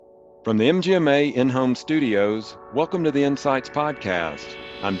From the MGMA in-home studios, welcome to the Insights Podcast.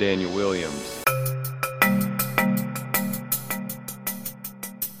 I'm Daniel Williams.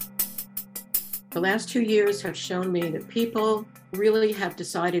 The last 2 years have shown me that people really have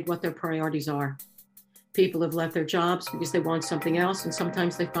decided what their priorities are. People have left their jobs because they want something else, and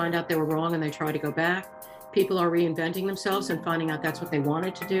sometimes they find out they were wrong and they try to go back. People are reinventing themselves and finding out that's what they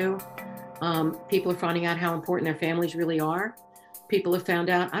wanted to do. People are finding out how important their families really are. People have found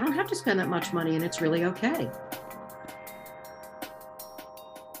out, I don't have to spend that much money and it's really okay.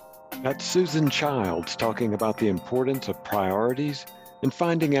 That's Susan Childs talking about the importance of priorities and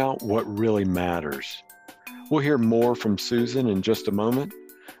finding out what really matters. We'll hear more from Susan in just a moment,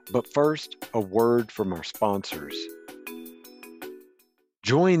 but first, a word from our sponsors.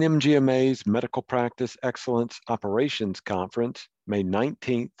 Join MGMA's Medical Practice Excellence Operations Conference, May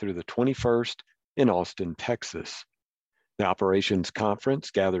 19th through the 21st in Austin, Texas. The Operations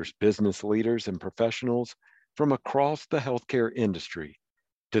Conference gathers business leaders and professionals from across the healthcare industry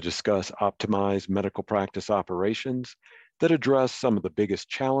to discuss optimized medical practice operations that address some of the biggest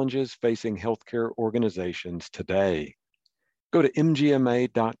challenges facing healthcare organizations today. Go to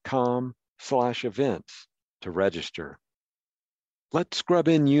mgma.com/events to register. Let Scrub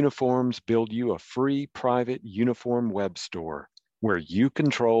In Uniforms build you a free private uniform web store where you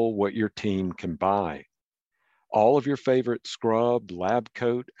control what your team can buy. All of your favorite scrub, lab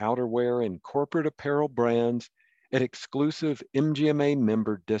coat, outerwear, and corporate apparel brands at exclusive MGMA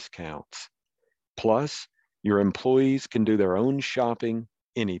member discounts. Plus, your employees can do their own shopping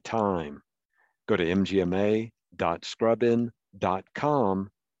anytime. Go to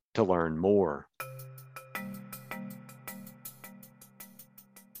mgma.scrubin.com to learn more.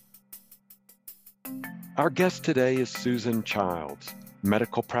 Our guest today is Susan Childs,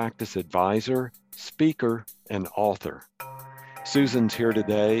 medical practice advisor, speaker, and author. Susan's here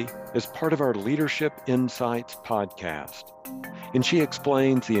today as part of our Leadership Insights podcast, and she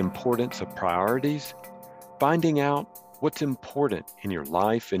explains the importance of priorities, finding out what's important in your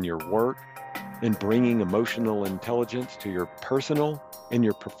life and your work, and bringing emotional intelligence to your personal and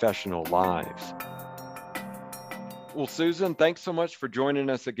your professional lives. Well, Susan, thanks so much for joining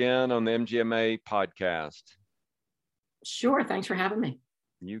us again on the MGMA podcast. Sure, thanks for having me.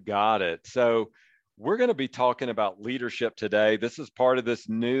 You got it. So we're going to be talking about leadership today. This is part of this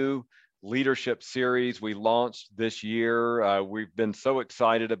new leadership series we launched this year. We've been so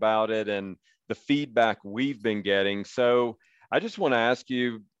excited about it and the feedback we've been getting. So I just want to ask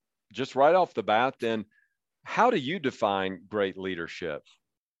you, just right off the bat then, how do you define great leadership?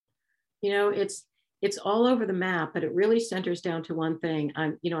 You know, it's all over the map, but it really centers down to one thing.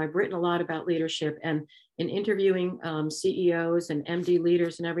 I've written a lot about leadership, and in interviewing CEOs and MD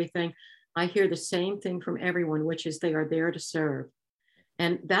leaders and everything, I hear the same thing from everyone, which is they are there to serve.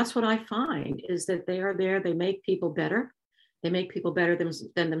 And that's what I find is that they are there. They make people better. They make people better than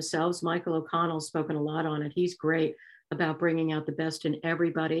themselves. Michael O'Connell's spoken a lot on it. He's great about bringing out the best in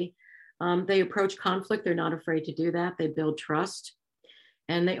everybody. They approach conflict. They're not afraid to do that. They build trust.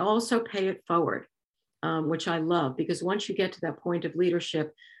 And they also pay it forward, which I love, because once you get to that point of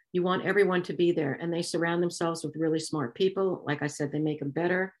leadership, you want everyone to be there, and they surround themselves with really smart people. Like I said, they make them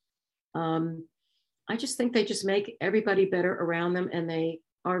better. I just think they just make everybody better around them, and they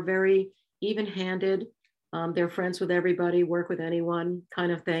are very even-handed. They're friends with everybody, work with anyone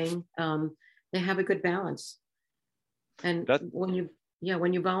kind of thing. They have a good balance. And when you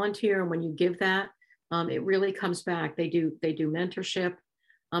volunteer and when you give that, it really comes back. They do mentorship,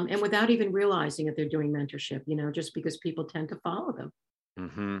 and without even realizing that they're doing mentorship, just because people tend to follow them.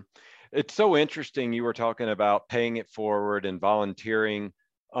 Mm-hmm. It's so interesting. You were talking about paying it forward and volunteering.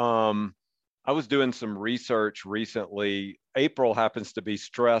 I was doing some research recently. April happens to be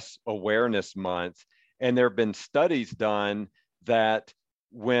Stress Awareness Month, and there have been studies done that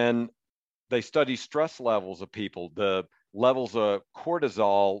when they study stress levels of people, the levels of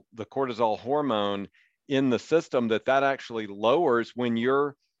cortisol, the cortisol hormone in the system, that actually lowers when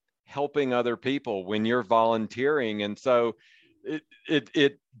you're helping other people, when you're volunteering. And so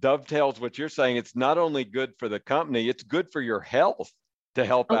it dovetails what you're saying. It's not only good for the company, it's good for your health to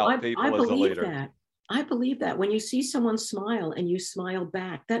help out people as a leader. I believe that when you see someone smile and you smile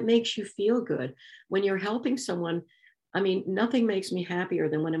back, that makes you feel good. When you're helping someone, nothing makes me happier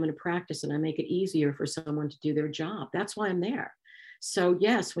than when I'm in a practice and I make it easier for someone to do their job. That's why I'm there. So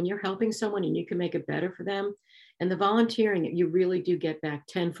yes, when you're helping someone and you can make it better for them, and the volunteering, you really do get back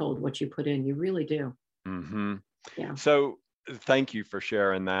tenfold what you put in. You really do. Mm-hmm. Yeah. So thank you for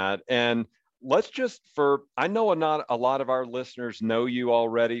sharing that. And I know not a lot of our listeners know you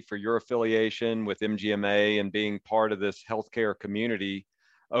already for your affiliation with MGMA and being part of this healthcare community.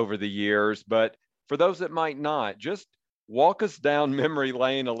 over the years. But for those that might not, just walk us down memory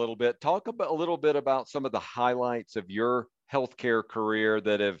lane a little bit. Talk about a little bit about some of the highlights of your healthcare career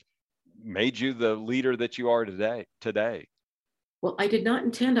that have made you the leader that you are today. Well, I did not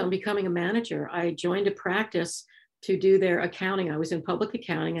intend on becoming a manager. I joined a practice to do their accounting. I was in public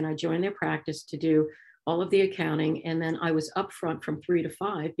accounting and I joined their practice to do all of the accounting. And then I was up front from 3 to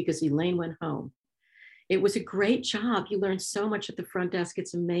 5 because Elaine went home. It was a great job. You learn so much at the front desk.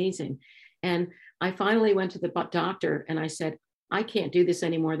 It's amazing. And I finally went to the doctor and I said, I can't do this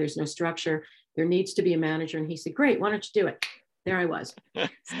anymore. There's no structure. There needs to be a manager. And he said, great, why don't you do it? There I was.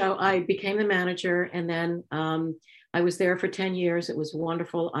 So I became the manager, and then I was there for 10 years. It was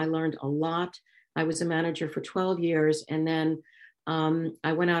wonderful. I learned a lot. I was a manager for 12 years. And then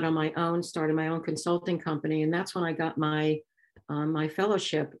I went out on my own, started my own consulting company. And that's when I got my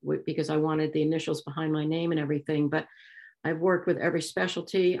fellowship, because I wanted the initials behind my name and everything. But I've worked with every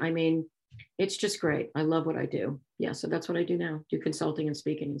specialty. I mean, it's just great. I love what I do. Yeah. So that's what I do now, do consulting and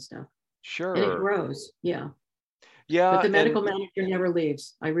speaking and stuff. Sure. And it grows. Yeah. Yeah. But the medical manager never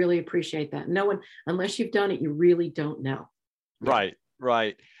leaves. I really appreciate that. No one, unless you've done it, you really don't know. Right,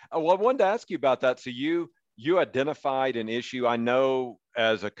 right. Well, I wanted to ask you about that. So you identified an issue. I know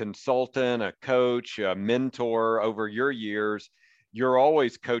as a consultant, a coach, a mentor over your years, you're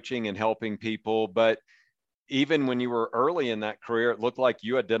always coaching and helping people. But even when you were early in that career, it looked like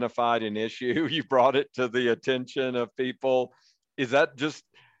you identified an issue. You brought it to the attention of people. Is that just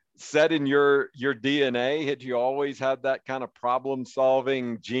set in your DNA? Had you always had that kind of problem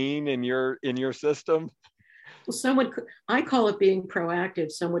solving gene in your system? Well, I call it being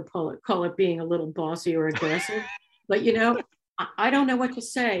proactive. Some would call it being a little bossy or aggressive. But I don't know what to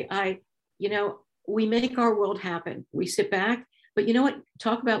say. We make our world happen. We sit back. But you know what?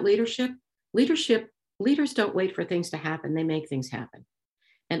 Talk about leadership. Leaders don't wait for things to happen. They make things happen.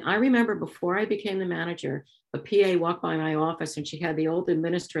 And I remember before I became the manager, a PA walked by my office and she had the old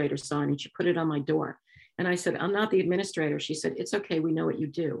administrator sign and she put it on my door. And I said, I'm not the administrator. She said, it's okay. We know what you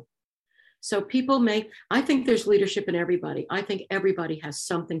do. So I think there's leadership in everybody. I think everybody has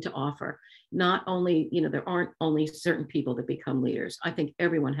something to offer. Not only, there aren't only certain people that become leaders. I think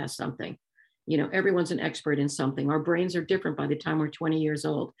everyone has something. Everyone's an expert in something. Our brains are different by the time we're 20 years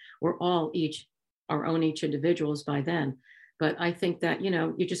old. We're all each individuals by then. But I think that,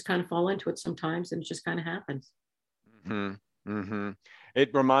 you just kind of fall into it sometimes and it just kind of happens. Mm-hmm. Mm-hmm. It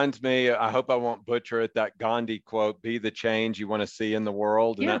reminds me, I hope I won't butcher it, that Gandhi quote, be the change you want to see in the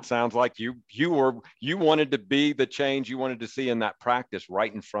world. And that sounds like you wanted to be the change you wanted to see in that practice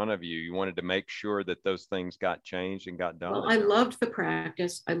right in front of you. You wanted to make sure that those things got changed and got done. Well, I loved the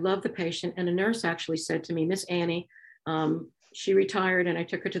practice. I loved the patient. And a nurse actually said to me, Miss Annie, she retired and I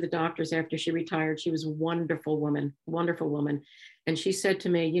took her to the doctors after she retired. She was a wonderful woman. And she said to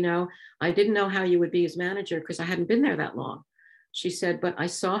me, I didn't know how you would be as manager because I hadn't been there that long. She said, but I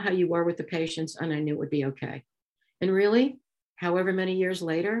saw how you were with the patients and I knew it would be okay. And really, however many years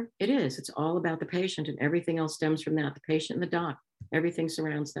later, it's all about the patient and everything else stems from that. The patient and the doc, everything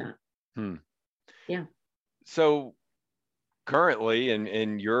surrounds that. Yeah. So currently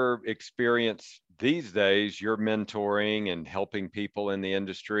in your experience these days, you're mentoring and helping people in the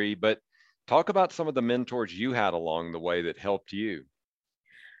industry, but talk about some of the mentors you had along the way that helped you.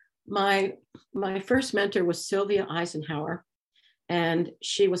 My first mentor was Sylvia Eisenhower, and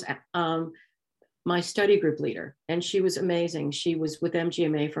she was my study group leader, and she was amazing. She was with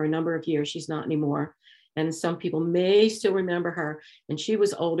MGMA for a number of years. She's not anymore. And some people may still remember her. And she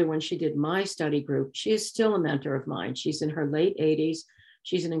was older when she did my study group. She is still a mentor of mine. She's in her late 80s.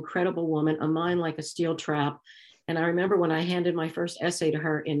 She's an incredible woman, a mind like a steel trap. And I remember when I handed my first essay to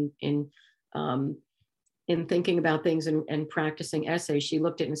her in thinking about things and practicing essays, she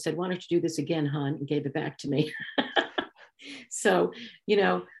looked at it and said, why don't you do this again, hon? And gave it back to me. So,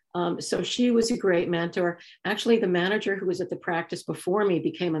 so she was a great mentor. Actually, the manager who was at the practice before me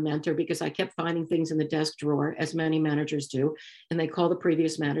became a mentor because I kept finding things in the desk drawer, as many managers do. And they call the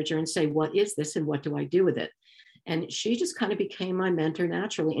previous manager and say, what is this and what do I do with it? And she just kind of became my mentor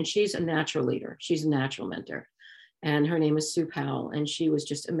naturally. And she's a natural leader. She's a natural mentor. And her name is Sue Powell. And she was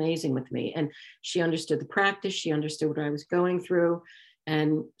just amazing with me. And she understood the practice. She understood what I was going through.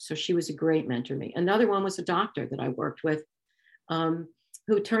 And so she was a great mentor to me. Another one was a doctor that I worked with,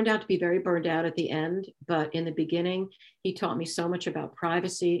 who turned out to be very burned out at the end. But in the beginning, he taught me so much about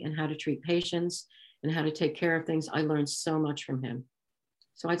privacy and how to treat patients and how to take care of things. I learned so much from him.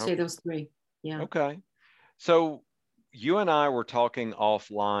 So I'd say those three. Yeah. Okay. So you and I were talking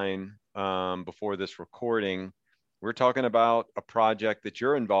offline before this recording. We're talking about a project that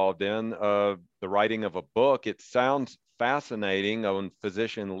you're involved in, the writing of a book. It sounds fascinating on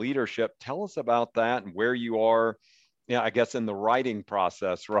physician leadership. Tell us about that and where you are, yeah, I guess in the writing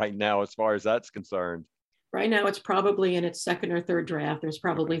process right now, as far as that's concerned. Right now, it's probably in its second or third draft. There's Okay.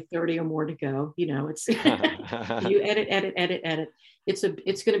 probably 30 or more to go. You know, it's you edit, edit, edit, edit. It's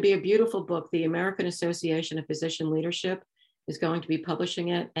going to be a beautiful book. The American Association of Physician Leadership is going to be publishing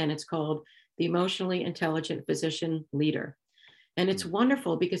it, and it's called The Emotionally Intelligent Physician Leader. And it's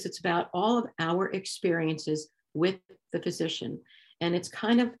wonderful because it's about all of our experiences with the physician. And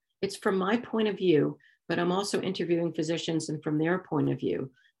it's from my point of view, but I'm also interviewing physicians and from their point of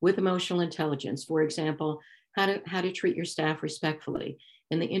view with emotional intelligence. For example, how to treat your staff respectfully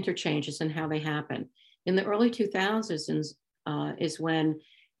and the interchanges and how they happen. In the early 2000s is when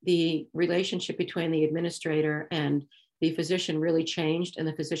the relationship between the administrator and the physician really changed, and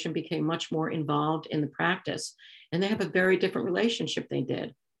the physician became much more involved in the practice. And they have a very different relationship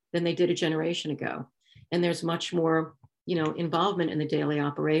than they did a generation ago. And there's much more, involvement in the daily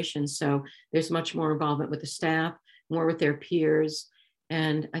operations. So there's much more involvement with the staff, more with their peers.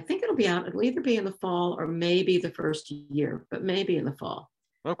 And I think it'll either be in the fall or maybe the first year, but maybe in the fall.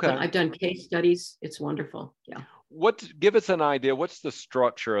 But Okay. I've done case studies. It's wonderful. Yeah. Give us an idea. What's the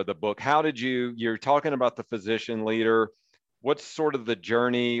structure of the book? You're talking about the physician leader. What's sort of the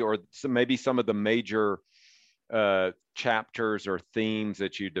journey or maybe some of the major chapters or themes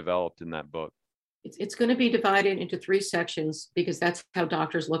that you developed in that book? It's going to be divided into three sections because that's how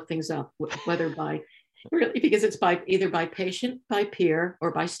doctors look things up, whether by really, because it's either by patient, by peer,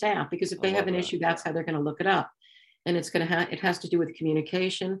 or by staff. Because if I they have love an that. issue, that's how they're going to look it up. And it has to do with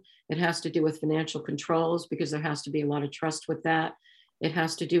communication. It has to do with financial controls because there has to be a lot of trust with that. It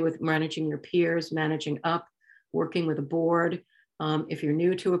has to do with managing your peers, managing up, working with a board. If you're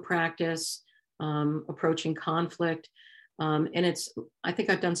new to a practice, approaching conflict. I think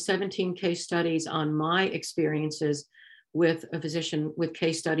I've done 17 case studies on my experiences with a physician, with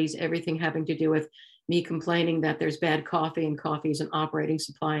case studies, everything having to do with me complaining that there's bad coffee and coffee is an operating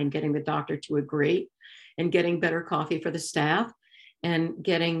supply, and getting the doctor to agree, and getting better coffee for the staff, and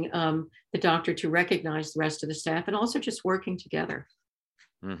getting the doctor to recognize the rest of the staff, and also just working together.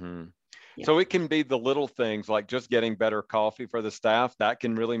 Mm-hmm. Yeah. So it can be the little things like just getting better coffee for the staff. That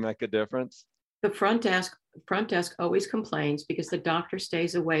can really make a difference. The front desk always complains because the doctor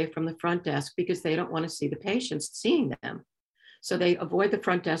stays away from the front desk because they don't want to see the patients seeing them. So they avoid the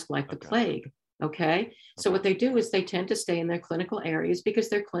front desk like the plague. Okay. So what they do is they tend to stay in their clinical areas because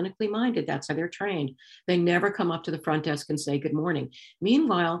they're clinically minded. That's how they're trained. They never come up to the front desk and say good morning.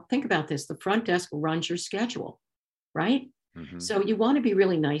 Meanwhile, think about this. The front desk runs your schedule, right? Mm-hmm. So you want to be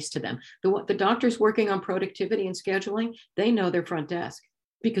really nice to them. The doctors working on productivity and scheduling, they know their front desk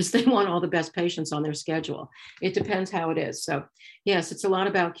because they want all the best patients on their schedule. It depends how it is. So yes, it's a lot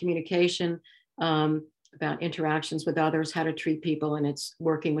about communication, about interactions with others, how to treat people, and it's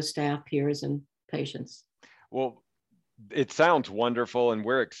working with staff, peers, and patients. Well, it sounds wonderful, and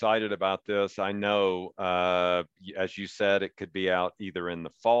we're excited about this. I know, as you said, it could be out either in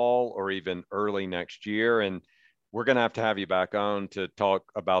the fall or even early next year. And we're going to have you back on to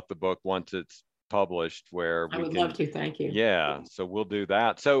talk about the book once it's published, where I we would can. love to. Thank you. Yeah, so we'll do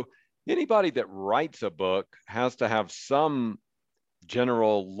that. So anybody that writes a book has to have some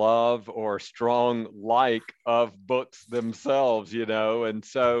general love or strong like of books themselves, and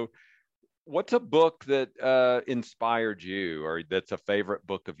so what's a book that inspired you or that's a favorite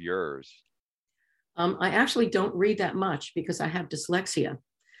book of yours? I actually don't read that much because I have dyslexia.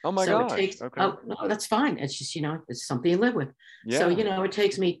 Oh my So it gosh. takes, Okay. oh, no, that's fine. It's just, it's something you live with. So, Yeah. it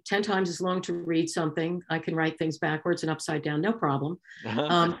takes me 10 times as long to read something. I can write things backwards and upside down, no problem.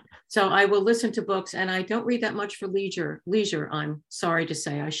 So I will listen to books, and I don't read that much for leisure. I'm sorry to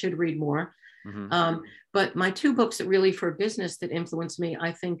say, I should read more. Mm-hmm. But my two books that really for business that influenced me,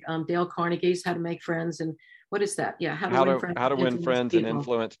 I think Dale Carnegie's How to Make Friends, and what is that? Yeah, How to Win Friends. How to Win Friends and People.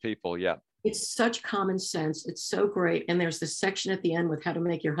 Influence People. Yeah. It's such common sense. It's so great. And there's this section at the end with how to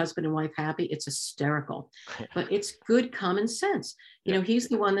make your husband and wife happy. It's hysterical, but it's good common sense. He's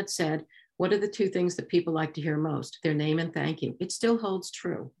the one that said, what are the two things that people like to hear most? Their name and thank you. It still holds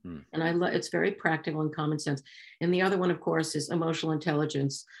true. And it's very practical and common sense. And the other one, of course, is Emotional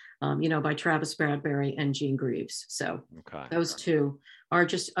Intelligence, by Travis Bradberry and Gene Greaves. So those two are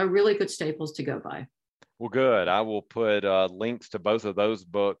really good staples to go by. Well, good. I will put links to both of those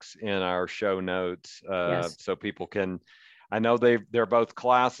books in our show notes, Yes. so people can. I know they're both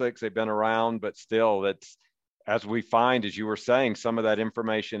classics. They've been around, but still, that's, as we find, as you were saying, some of that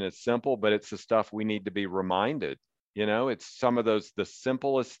information is simple, but it's the stuff we need to be reminded. It's some of the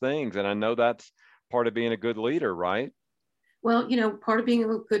simplest things, and I know that's part of being a good leader, right? Well, part of being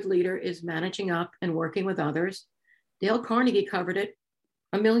a good leader is managing up and working with others, Dale Carnegie covered it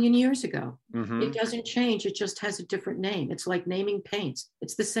a million years ago. Mm-hmm. It doesn't change. It just has a different name. It's like naming paints.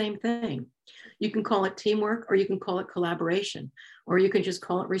 It's the same thing. You can call it teamwork, or you can call it collaboration, or you can just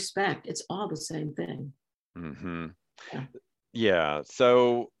call it respect. It's all the same thing. Mm-hmm. Yeah. Yeah.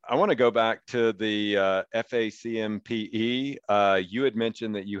 So I want to go back to the FACMPE. You had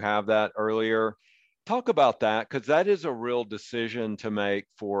mentioned that you have that earlier. Talk about that, because that is a real decision to make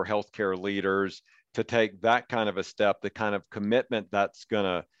for healthcare leaders to take that kind of a step, the kind of commitment that's going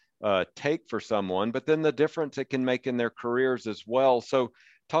to take for someone, but then the difference it can make in their careers as well. So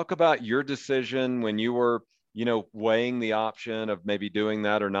talk about your decision when you were, weighing the option of maybe doing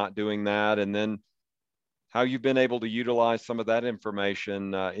that or not doing that, and then how you've been able to utilize some of that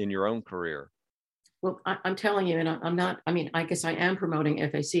information in your own career. Well, I'm telling you, and I'm not, I mean, I guess I am promoting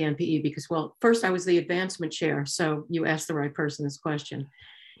FACMPE because, well, first I was the advancement chair. So you asked the right person this question.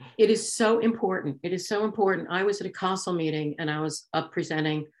 It is so important. It is so important. I was at a CASEL meeting and I was up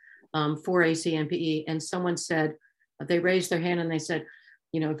presenting for ACMPE, and someone said, they raised their hand and they said,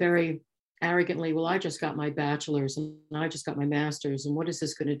 very arrogantly, well, I just got my bachelor's and I just got my master's, and what is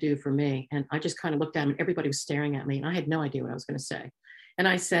this going to do for me? And I just kind of looked at him, everybody was staring at me, and I had no idea what I was going to say. And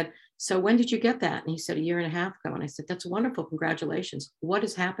I said, so when did you get that? And he said, a year and a half ago. And I said, that's wonderful. Congratulations. What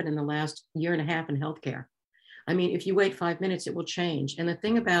has happened in the last year and a half in healthcare? I mean, if you wait 5 minutes, it will change. And the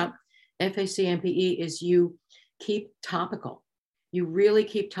thing about FACMPE is you keep topical. You really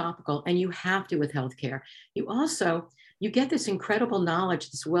keep topical, and you have to with healthcare. You get this incredible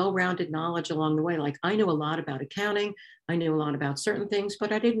knowledge, this well-rounded knowledge along the way. Like, I knew a lot about accounting. I knew a lot about certain things,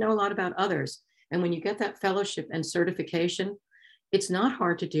 but I didn't know a lot about others. And when you get that fellowship and certification, it's not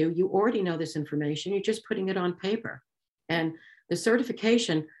hard to do. You already know this information. You're just putting it on paper. And the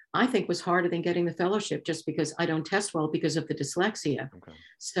certification, I think, was harder than getting the fellowship, just because I don't test well because of the dyslexia. Okay.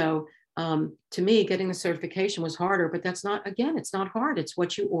 So to me, getting the certification was harder, but that's not, again, it's not hard. It's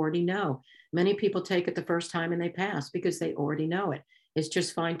what you already know. Many people take it the first time and they pass because they already know it. It's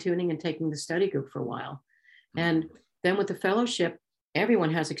just fine tuning and taking the study group for a while. And then with the fellowship,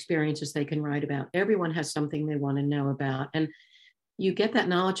 everyone has experiences they can write about. Everyone has something they want to know about. And you get that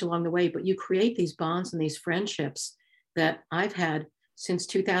knowledge along the way, but you create these bonds and these friendships that I've had since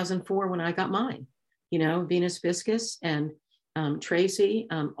 2004 when I got mine. Venus Viscus and Tracy,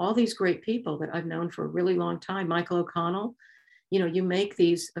 all these great people that I've known for a really long time, Michael O'Connell. You make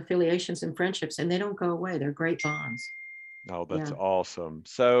these affiliations and friendships and they don't go away. They're great bonds. Oh, that's awesome.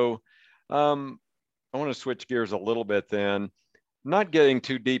 So I want to switch gears a little bit then, not getting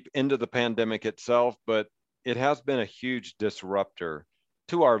too deep into the pandemic itself, but it has been a huge disruptor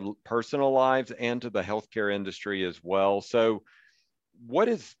to our personal lives and to the healthcare industry as well. So what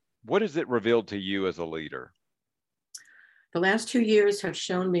is it revealed to you as a leader? The last 2 years have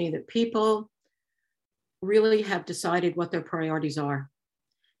shown me that people really have decided what their priorities are.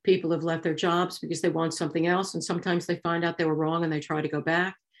 People have left their jobs because they want something else, and sometimes they find out they were wrong and they try to go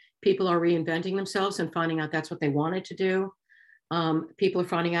back. People are reinventing themselves and finding out that's what they wanted to do. People are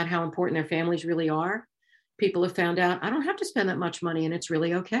finding out how important their families really are. People have found out, I don't have to spend that much money and it's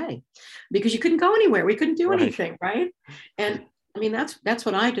really okay, because you couldn't go anywhere. We couldn't do anything, right? And I mean, that's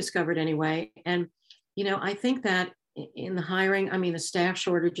what I discovered anyway. And, I think that in the hiring, the staff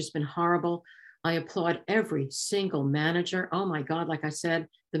shortage has been horrible. I applaud every single manager. Oh my God, like I said,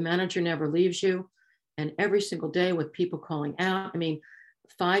 the manager never leaves you. And every single day with people calling out,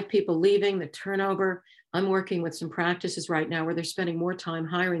 5 people leaving, the turnover. I'm working with some practices right now where they're spending more time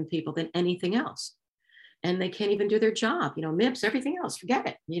hiring people than anything else. And they can't even do their job, MIPS, everything else, forget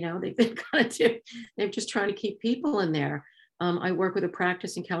it. They're just trying to keep people in there. I work with a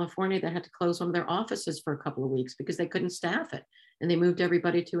practice in California that had to close one of their offices for a couple of weeks because they couldn't staff it. And they moved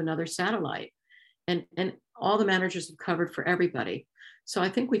everybody to another satellite. And all the managers have covered for everybody. So I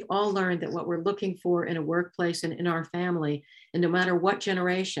think we've all learned that what we're looking for in a workplace and in our family, and no matter what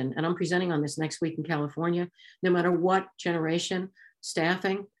generation, and I'm presenting on this next week in California, no matter what generation,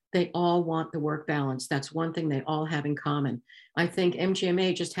 staffing, they all want the work balance. That's one thing they all have in common. I think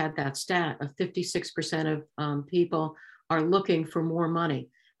MGMA just had that stat of 56% of people are looking for more money,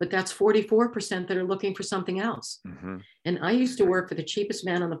 but that's 44% that are looking for something else. Mm-hmm. And I used to work for the cheapest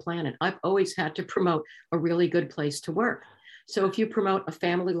man on the planet. I've always had to promote a really good place to work. So if you promote a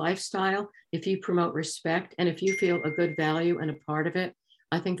family lifestyle, if you promote respect, and if you feel a good value and a part of it,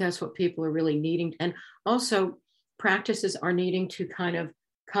 I think that's what people are really needing. And also practices are needing to kind of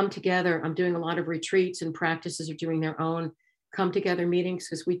come together. I'm doing a lot of retreats, and practices are doing their own come together meetings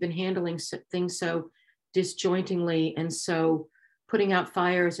because we've been handling things so disjointingly and so putting out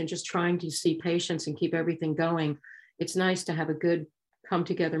fires and just trying to see patients and keep everything going. It's nice to have a good come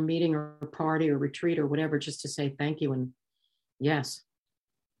together meeting or party or retreat or whatever, just to say thank you. And yes.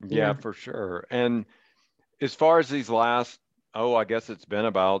 Yeah, for sure. And as far as these last, I guess it's been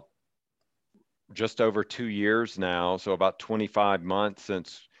about just over 2 years now, so about 25 months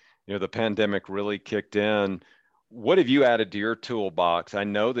since the pandemic really kicked in. What have you added to your toolbox? I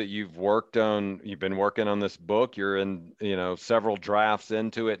know that you've been working on this book. You're in, several drafts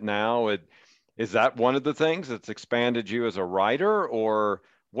into it now. Is that one of the things that's expanded you as a writer, or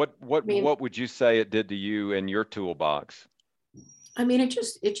I mean, what would you say it did to you in your toolbox? I mean, it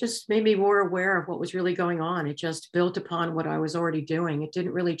just made me more aware of what was really going on. It just built upon what I was already doing. It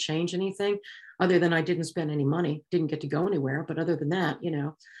didn't really change anything other than I didn't spend any money, didn't get to go anywhere. But other than that,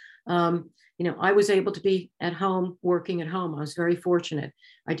 I was able to be at home, working at home. I was very fortunate.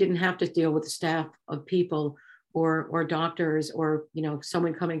 I didn't have to deal with the staff of people or doctors or,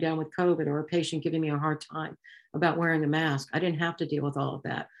 someone coming down with COVID or a patient giving me a hard time about wearing a mask. I didn't have to deal with all of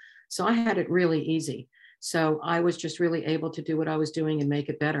that. So I had it really easy. So I was just really able to do what I was doing and make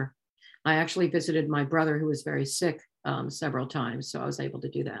it better. I actually visited my brother who was very sick several times. So I was able to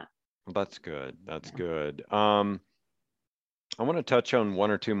do that. Well, that's good. That's Yeah. good. I want to touch on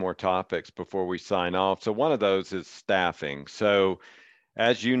one or two more topics before we sign off. So one of those is staffing. So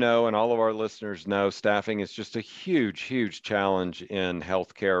as you know, and all of our listeners know, staffing is just a huge, huge challenge in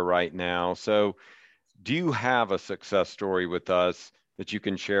healthcare right now. So do you have a success story with us that you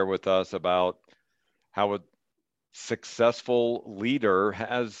can share with us about how a successful leader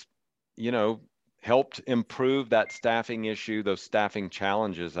has, helped improve that staffing issue, those staffing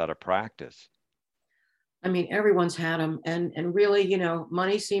challenges at a practice? I mean, everyone's had them. And really,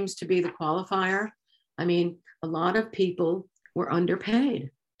 money seems to be the qualifier. I mean, a lot of people were underpaid.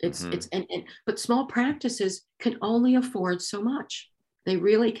 Mm-hmm. But small practices can only afford so much. They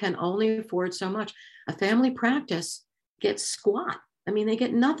really can only afford so much. A family practice gets squat. I mean, they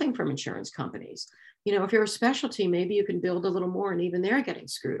get nothing from insurance companies. If you're a specialty, maybe you can build a little more, and even they're getting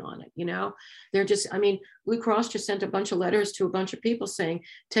screwed on it. They're just, I mean, Blue Cross just sent a bunch of letters to a bunch of people saying,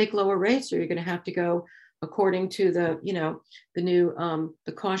 take lower rates or you're going to have to go according to the, the new,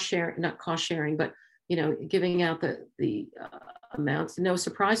 the cost share, not cost sharing, but, giving out the amounts, No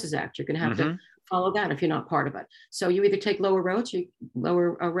Surprises Act. You're going to have Mm-hmm. to follow that if you're not part of it. So you either take lower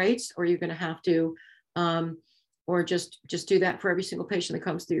rates, or you're going to have to, or just do that for every single patient that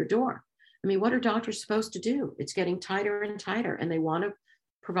comes through your door. I mean, what are doctors supposed to do? It's getting tighter and tighter, and they want to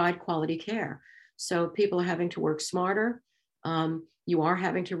provide quality care. So people are having to work smarter. You are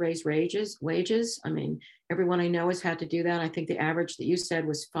having to raise wages. I mean, everyone I know has had to do that. I think the average that you said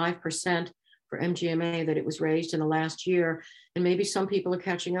was 5% for MGMA that it was raised in the last year. And maybe some people are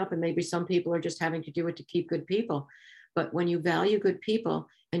catching up, and maybe some people are just having to do it to keep good people. But when you value good people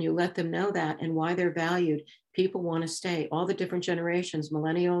and you let them know that and why they're valued, people want to stay. All the different generations,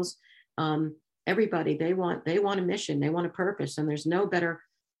 millennials, everybody, they want a mission, they want a purpose, and there's no better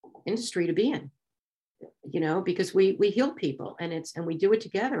industry to be in, because we heal people, and we do it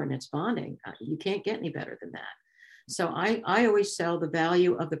together, and it's bonding. You can't get any better than that. So I always sell the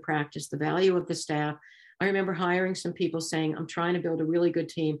value of the practice, the value of the staff. I remember hiring some people saying, I'm trying to build a really good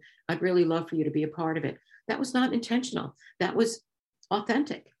team. I'd really love for you to be a part of it. That was not intentional. That was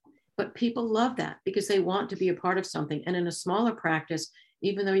authentic. But people love that because they want to be a part of something. And in a smaller practice,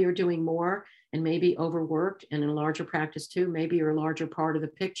 even though you're doing more and maybe overworked, and in a larger practice too, maybe you're a larger part of the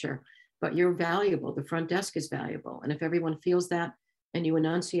picture, but you're valuable. The front desk is valuable. And if everyone feels that and you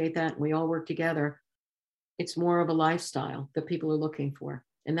enunciate that, and we all work together, it's more of a lifestyle that people are looking for.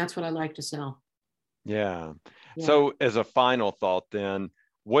 And that's what I like to sell. Yeah. Yeah. So as a final thought, then,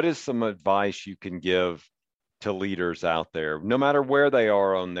 what is some advice you can give to leaders out there, no matter where they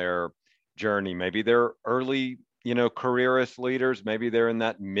are on their journey? Maybe they're early, careerist leaders, maybe they're in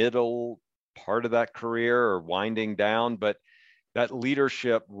that middle part of that career or winding down, but that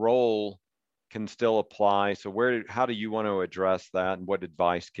leadership role can still apply. So how do you want to address that, and what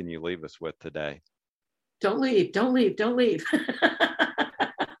advice can you leave us with today? Don't leave.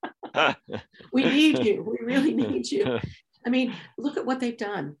 We need you. We really need you. I mean, look at what they've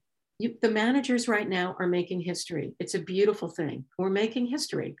done. The managers right now are making history. It's a beautiful thing. We're making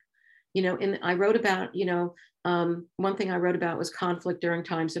history. And I wrote about, one thing I wrote about was conflict during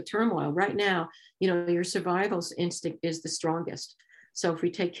times of turmoil. Right now, your survival instinct is the strongest. So if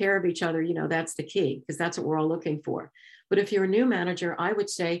we take care of each other, that's the key, because that's what we're all looking for. But if you're a new manager, I would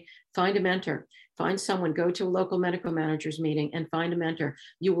say find a mentor, find someone, go to a local medical managers meeting and find a mentor.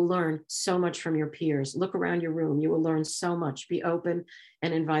 You will learn so much from your peers. Look around your room. You will learn so much. Be open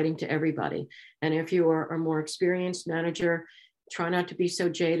and inviting to everybody. And if you are a more experienced manager, try not to be so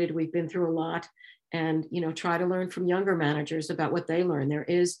jaded. We've been through a lot. and, try to learn from younger managers about what they learn. There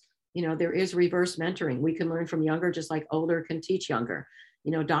is reverse mentoring. We can learn from younger, just like older can teach younger.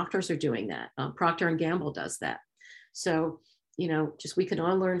 Doctors are doing that. Procter and Gamble does that. So, just we can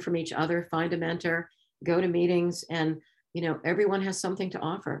all learn from each other, find a mentor, go to meetings, and, everyone has something to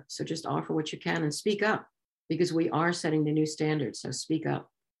offer. So just offer what you can and speak up, because we are setting the new standards. So speak up.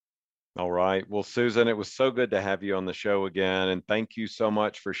 All right. Well, Susan, it was so good to have you on the show again. And thank you so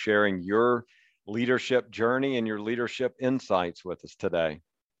much for sharing your leadership journey and your leadership insights with us today.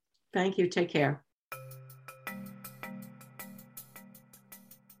 Thank you. Take care.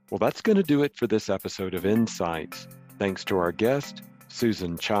 Well, that's going to do it for this episode of Insights. Thanks to our guest,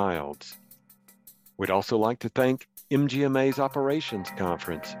 Susan Childs. We'd also like to thank MGMA's Operations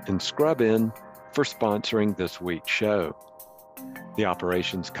Conference and Scrub In for sponsoring this week's show. The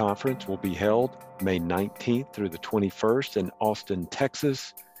Operations Conference will be held May 19th through the 21st in Austin,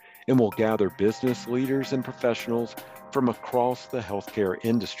 Texas, and will gather business leaders and professionals from across the healthcare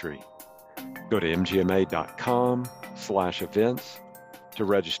industry. Go to mgma.com/events to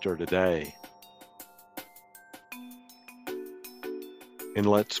register today. And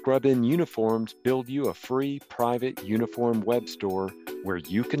let Scrub In Uniforms build you a free private uniform web store where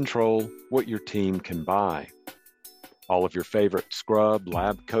you control what your team can buy. All of your favorite scrub,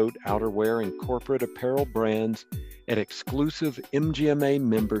 lab coat, outerwear, and corporate apparel brands at exclusive MGMA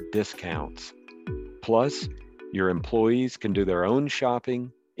member discounts. Plus, your employees can do their own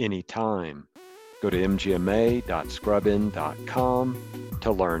shopping anytime. Go to mgma.scrubin.com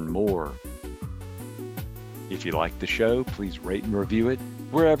to learn more. If you like the show, please rate and review it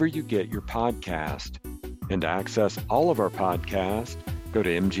wherever you get your podcast. And to access all of our podcasts, go to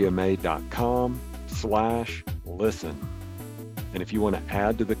mgma.com/listen. And if you want to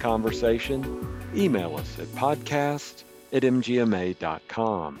add to the conversation, email us at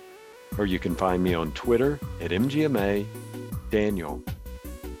podcast@mgma.com. Or you can find me on Twitter @mgma Daniel.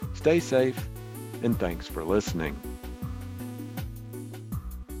 Stay safe, and thanks for listening.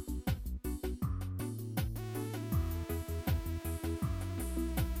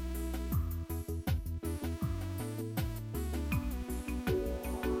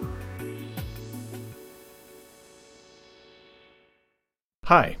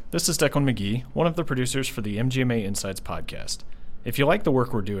 Hi, this is Declan McGee, one of the producers for the MGMA Insights podcast. If you like the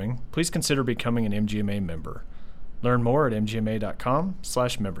work we're doing, please consider becoming an MGMA member. Learn more at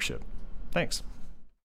mgma.com/membership. Thanks.